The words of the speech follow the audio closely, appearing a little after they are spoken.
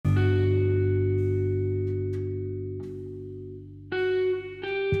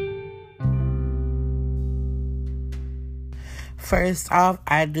First off,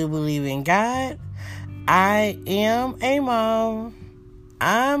 I do believe in God. I am a mom.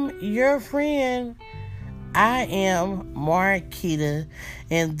 I'm your friend. I am Marquita,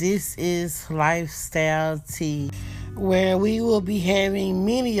 and this is Lifestyle Tea, where we will be having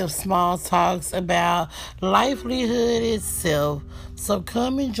many of small talks about livelihood itself. So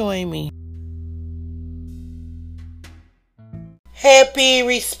come and join me. Happy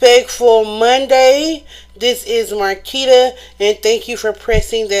Respectful Monday. This is Marquita, and thank you for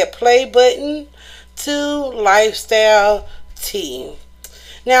pressing that play button to Lifestyle Tea.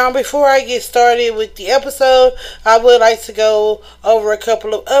 Now, before I get started with the episode, I would like to go over a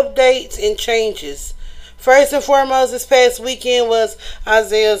couple of updates and changes. First and foremost, this past weekend was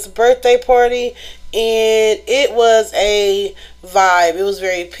Isaiah's birthday party, and it was a vibe. It was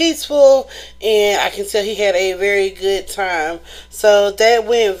very peaceful, and I can tell he had a very good time. So that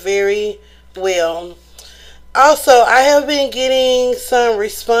went very well. Also, I have been getting some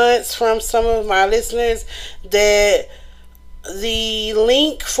response from some of my listeners that the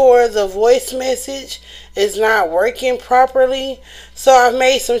link for the voice message is not working properly, so I've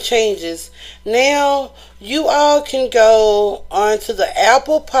made some changes. Now you all can go onto the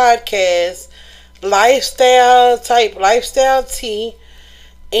Apple Podcast Lifestyle Tea,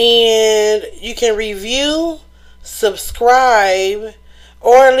 and you can review, subscribe,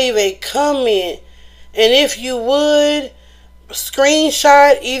 or leave a comment. And if you would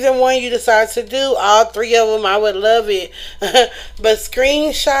screenshot either one you decide to do, all three of them, I would love it. But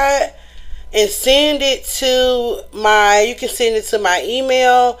screenshot and send it to you can send it to my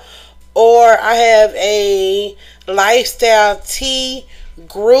email, or I have a Lifestyle Tea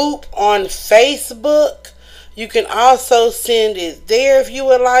group on Facebook. You can also send it there if you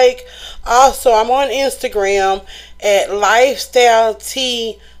would like. Also, I'm on Instagram at Lifestyle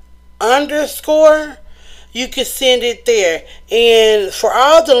Tea _. You can send it there. And for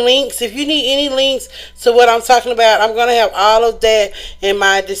all the links, if you need any links to what I'm talking about, I'm going to have all of that in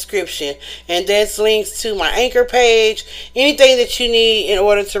my description. And that's links to my Anchor page, anything that you need in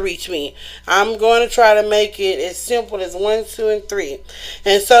order to reach me. I'm going to try to make it as simple as 1, 2, and 3.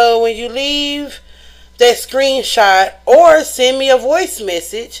 And so when you leave that screenshot or send me a voice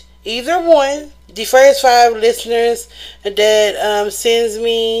message, either one, the first 5 listeners that sends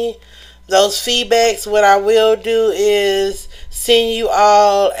me those feedbacks, what I will do is send you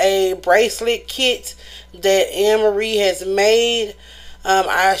all a bracelet kit that Anne-Marie has made.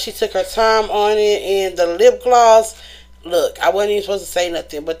 She took her time on it, and the lip gloss, look, I wasn't even supposed to say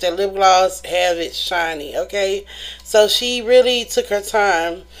nothing, but the lip gloss have it shiny, okay? So she really took her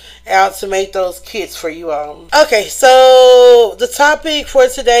time out to make those kits for you all. Okay, so the topic for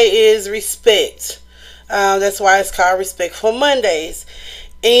today is respect. That's why it's called Respectful Mondays.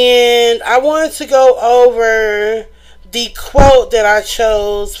 And I wanted to go over the quote that I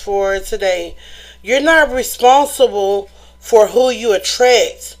chose for today. You're not responsible for who you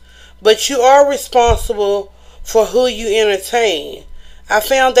attract, but you are responsible for who you entertain. I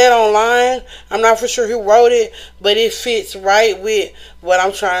found that online. I'm not for sure who wrote it, but it fits right with what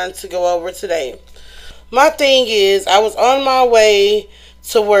I'm trying to go over today. My thing is, I was on my way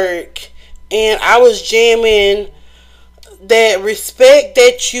to work, and I was jamming that respect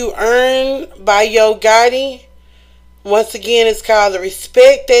that you earn by Yo Gotti. Once again, it's called the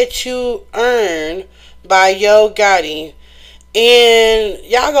Respect That You Earn by Yo Gotti. And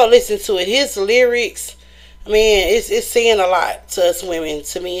y'all go listen to it. His lyrics, man, it's saying a lot to us women.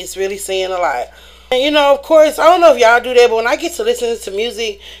 To me, it's really saying a lot. And of course, I don't know if y'all do that, but when I get to listening to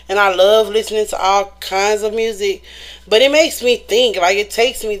music, and I love listening to all kinds of music, but it makes me think, like it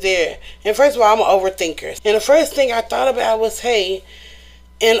takes me there. And first of all, I'm an overthinker. And the first thing I thought about was, hey,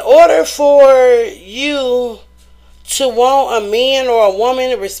 in order for you to want a man or a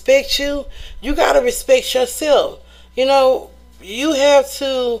woman to respect you, you got to respect yourself. You have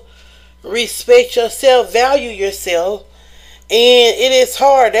to respect yourself, value yourself. And it is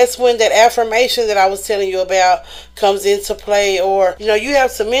hard. That's when that affirmation that I was telling you about comes into play. Or, you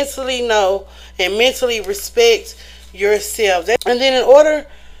have to mentally know and mentally respect yourself. And then in order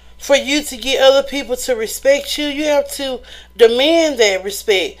for you to get other people to respect you, you have to demand that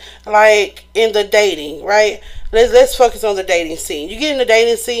respect. Like in the dating, right? Let's focus on the dating scene. You get in the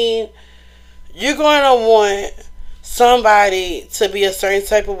dating scene, you're going to want somebody to be a certain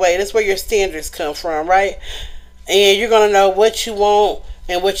type of way. That's where your standards come from, right? And you're going to know what you want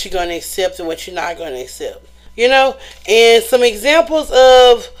and what you're going to accept and what you're not going to accept. And some examples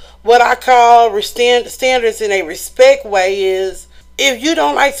of what I call standards in a respect way is, if you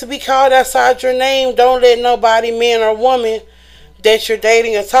don't like to be called outside your name, don't let nobody, man or woman, that you're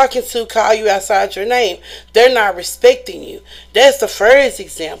dating or talking to call you outside your name. They're not respecting you. That's the first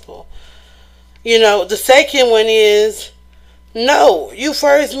example. The second one is, no, you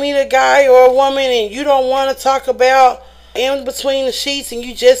first meet a guy or a woman and you don't want to talk about in between the sheets and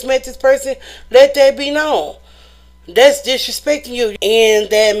you just met this person, let that be known. That's disrespecting you. And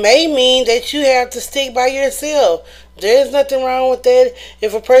that may mean that you have to stick by yourself. There's nothing wrong with that.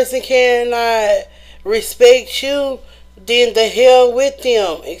 If a person cannot respect you, then the hell with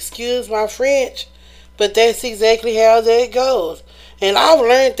them. Excuse my French. But that's exactly how that goes. And I've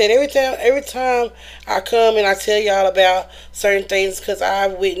learned that every time I come and I tell y'all about certain things, because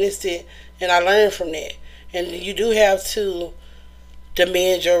I've witnessed it and I learned from that. And you do have to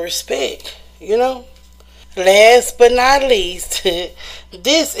demand your respect, Last but not least,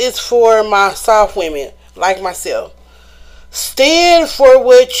 this is for my soft women like myself. Stand for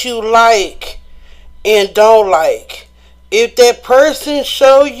what you like and don't like. If that person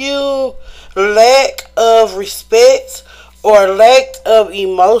show you lack of respect or lack of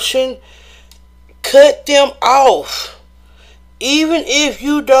emotion, cut them off. Even if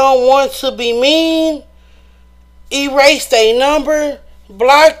you don't want to be mean, erase their number,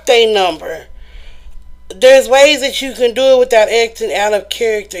 block their number. There's ways that you can do it without acting out of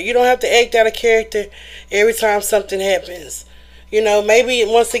character. You don't have to act out of character every time something happens. Maybe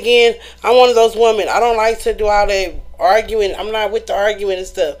once again, I'm one of those women. I don't like to do all that arguing. I'm not with the arguing and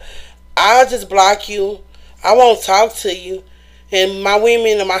stuff. I'll just block you. I won't talk to you. And my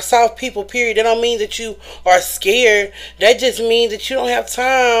women and my soft people, period, that don't mean that you are scared. That just means that you don't have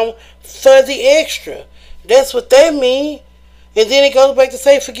time for the extra. That's what that means. And then it goes back to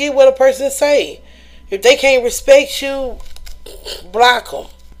say, forget what a person say. If they can't respect you, block them.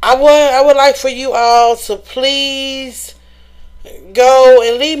 I would like for you all to please go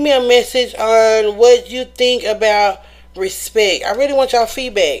and leave me a message on what you think about respect. I really want y'all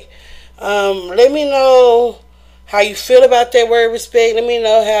feedback. Let me know how you feel about that word respect. Let me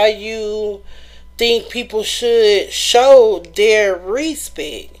know how you think people should show their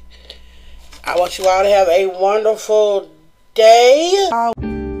respect. I want you all to have a wonderful day.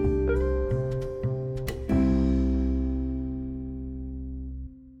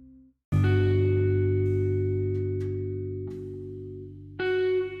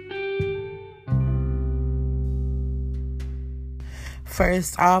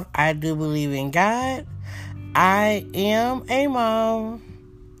 First off, I do believe in God. I am a mom.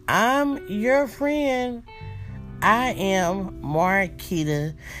 I'm your friend. I am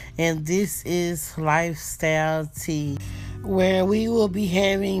Marquita, and this is Lifestyle Tea, where we will be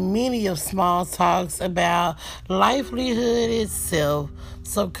having many of small talks about livelihood itself.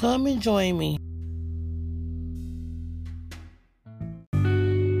 So come and join me.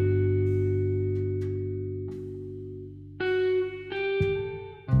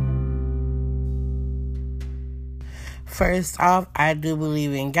 First off, I do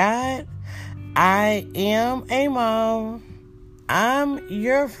believe in God. I am a mom. I'm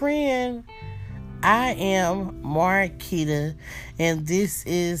your friend. I am Marquita, and this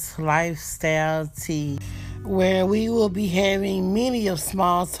is Lifestyle Tea, where we will be having many of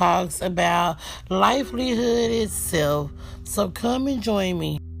small talks about livelihood itself. So come and join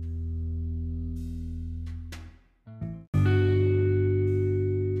me.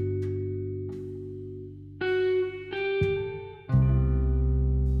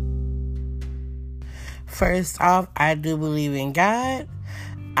 First off, I do believe in God.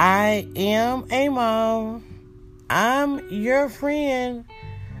 I am a mom. I'm your friend.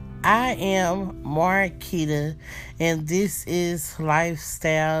 I am Marquita, and this is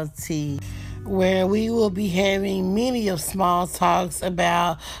Lifestyle Tea, where we will be having many of small talks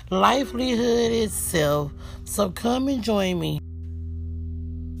about livelihood itself. So come and join me.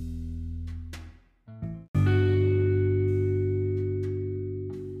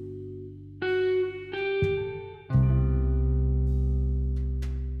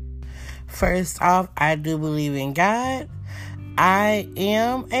 First off, I do believe in God. I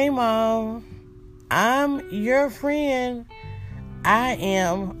am a mom. I'm your friend. I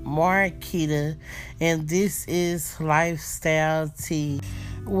am Marquita, and this is Lifestyle Tea,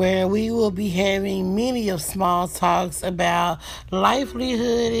 where we will be having many of small talks about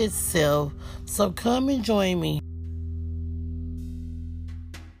livelihood itself. So come and join me.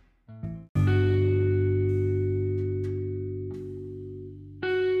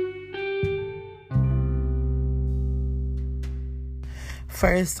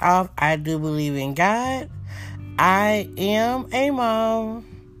 First off, I do believe in God. I am a mom.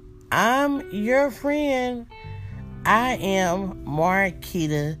 I'm your friend. I am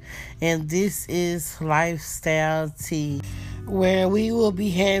Marquita, and this is Lifestyle Tea, where we will be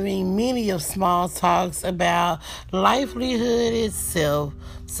having many of small talks about livelihood itself.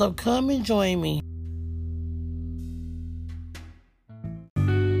 So come and join me.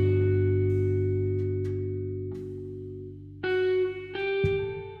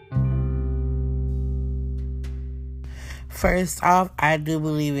 First off, I do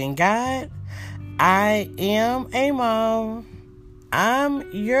believe in God. I am a mom.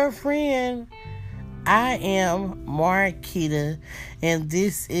 I'm your friend. I am Marquita, and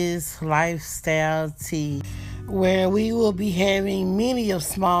this is Lifestyle Tea, where we will be having many of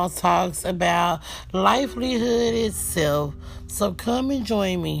small talks about livelihood itself. So come and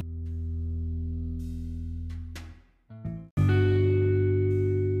join me.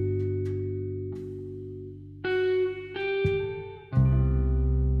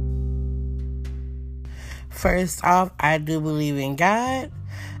 First off, I do believe in God.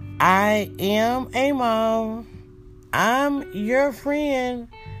 I am a mom. I'm your friend.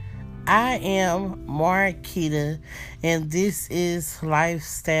 I am Marquita, and this is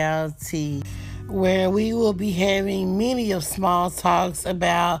Lifestyle Tea, where we will be having many of small talks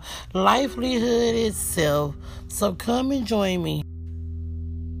about livelihood itself. So come and join me.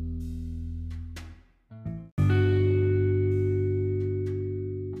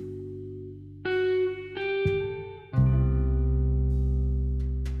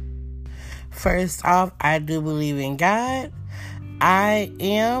 First off, I do believe in God. I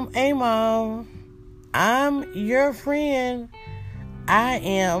am a mom. I'm your friend. I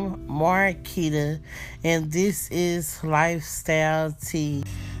am Marquita, and this is Lifestyle Tea,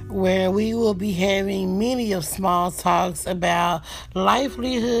 where we will be having many of small talks about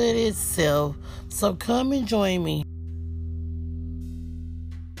livelihood itself. So come and join me.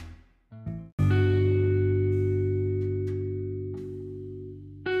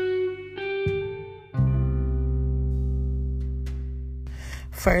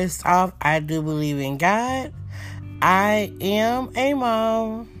 First off, I do believe in God. I am a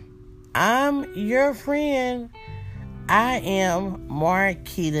mom. I'm your friend. I am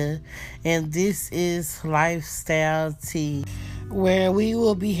Marquita, and this is Lifestyle Tea, where we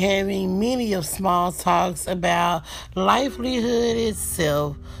will be having many of small talks about livelihood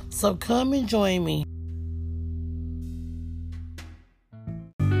itself. So come and join me.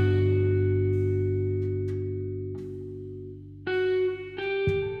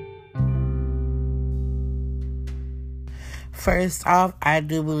 First off, I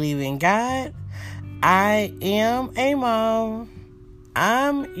do believe in God. I am a mom.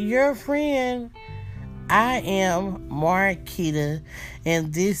 I'm your friend. I am Marquita,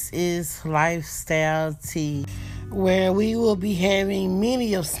 and this is Lifestyle Tea, where we will be having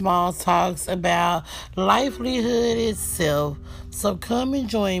many of small talks about livelihood itself. So come and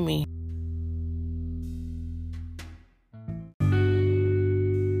join me.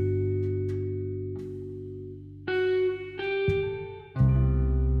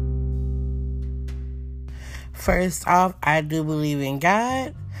 First off, I do believe in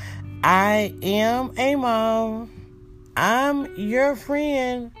God. I am a mom. I'm your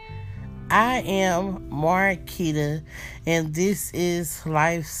friend. I am Marquita, and this is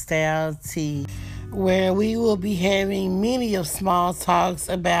Lifestyle Tea, where we will be having many of small talks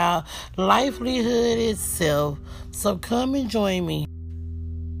about livelihood itself. So come and join me.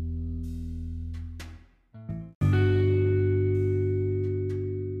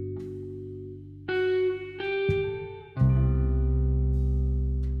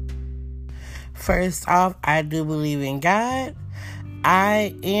 First off, I do believe in God.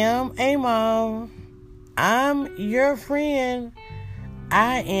 I am a mom. I'm your friend.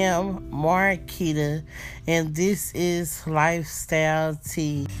 I am Marquita, and this is Lifestyle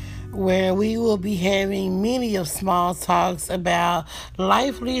Tea, where we will be having many of small talks about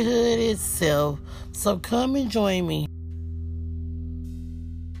livelihood itself. So come and join me.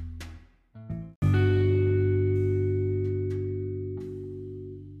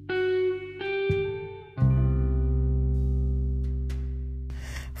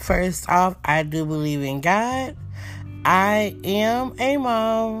 First off, I do believe in God. I am a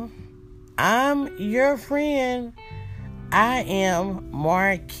mom. I'm your friend. I am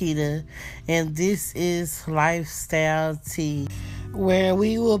Marquita, and this is Lifestyle Tea, where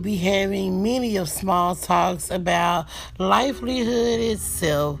we will be having many of small talks about livelihood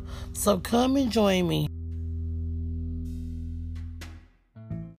itself. So come and join me.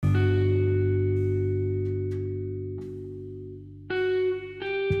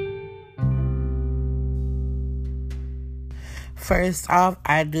 First off,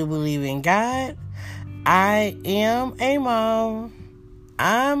 I do believe in God. I am a mom.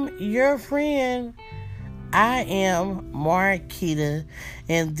 I'm your friend. I am Marquita,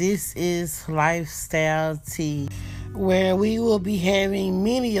 and this is Lifestyle Tea, where we will be having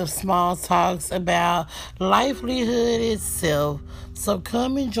many of small talks about livelihood itself. So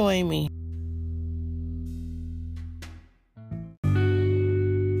come and join me.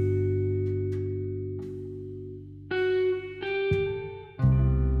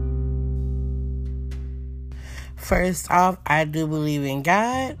 First off, I do believe in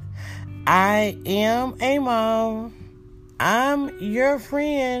God. I am a mom. I'm your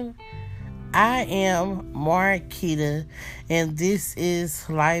friend. I am Marquita, and this is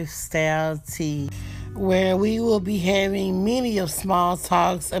Lifestyle Tea, where we will be having many of small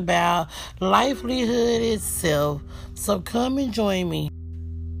talks about livelihood itself. So come and join me.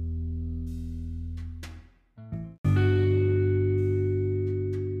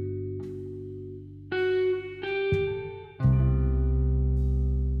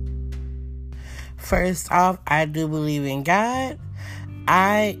 First off, I do believe in God.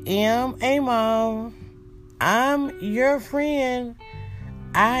 I am a mom. I'm your friend.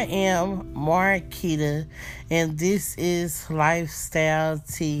 I am Marquita, and this is Lifestyle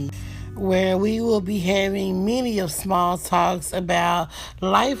Tea, where we will be having many of small talks about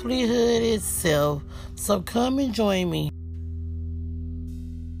livelihood itself. So come and join me.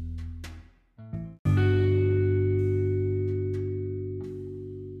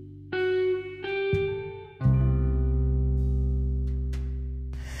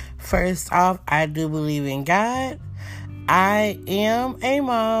 First off, I do believe in God. I am a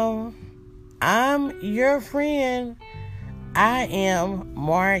mom. I'm your friend. I am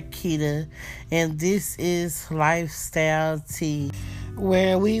Marquita, and this is Lifestyle Tea,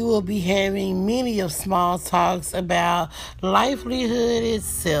 where we will be having many of small talks about livelihood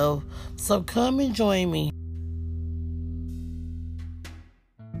itself. So come and join me.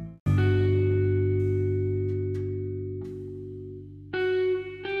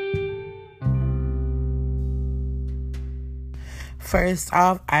 First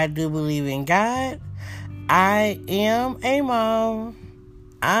off, I do believe in God. I am a mom.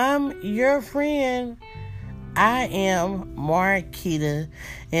 I'm your friend. I am Marquita,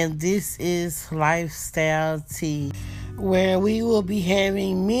 and this is Lifestyle Tea, where we will be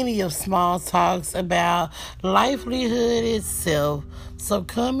having many of small talks about livelihood itself. So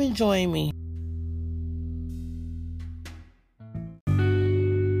come and join me.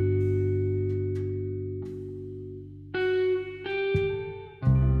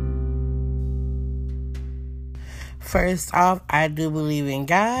 First off, I do believe in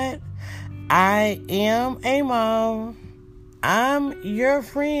God. I am a mom. I'm your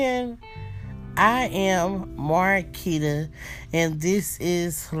friend. I am Marquita, and this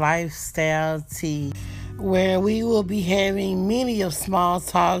is Lifestyle Tea, where we will be having many of small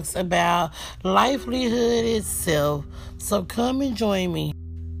talks about livelihood itself. So come and join me.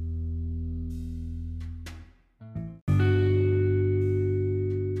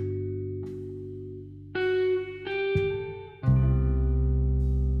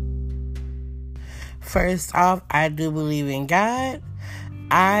 First off, I do believe in God.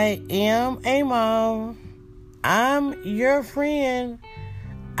 I am a mom. I'm your friend.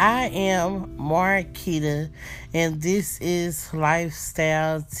 I am Marquita, and this is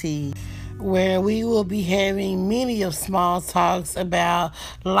Lifestyle Tea, where we will be having many of small talks about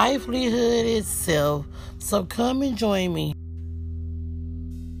livelihood itself. So come and join me.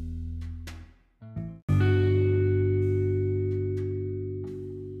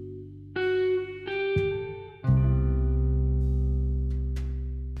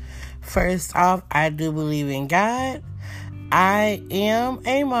 First off, I do believe in God. I am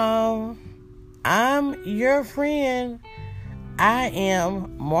a mom. I'm your friend. I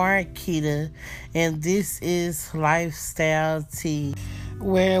am Marquita, and this is Lifestyle Tea,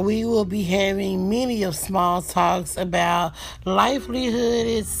 where we will be having many of small talks about livelihood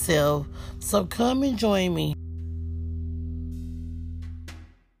itself. So come and join me.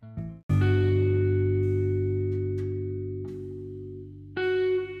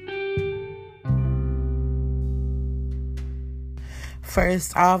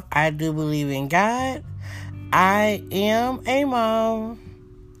 First off, I do believe in God. I am a mom.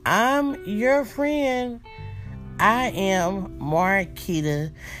 I'm your friend. I am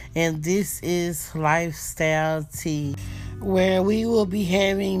Marquita, and this is Lifestyle Tea, where we will be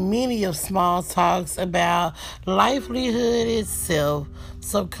having many of small talks about livelihood itself.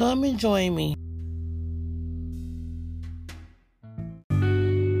 So come and join me.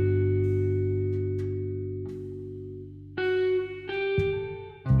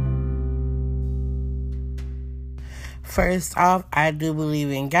 First off, I do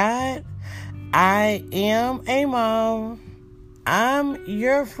believe in God. I am a mom. I'm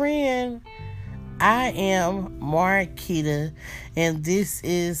your friend. I am Marquita, and this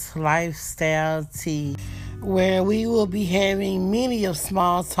is Lifestyle Tea, where we will be having many of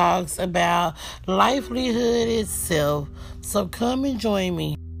small talks about livelihood itself. So come and join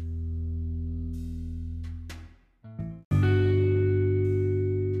me.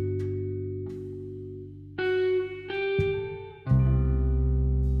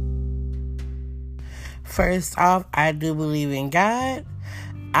 First off, I do believe in God.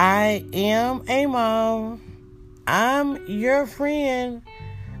 I am a mom. I'm your friend.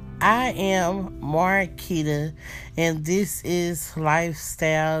 I am Marquita, and this is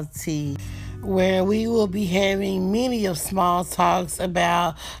Lifestyle Tea, where we will be having many of small talks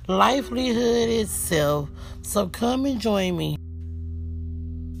about livelihood itself. So come and join me.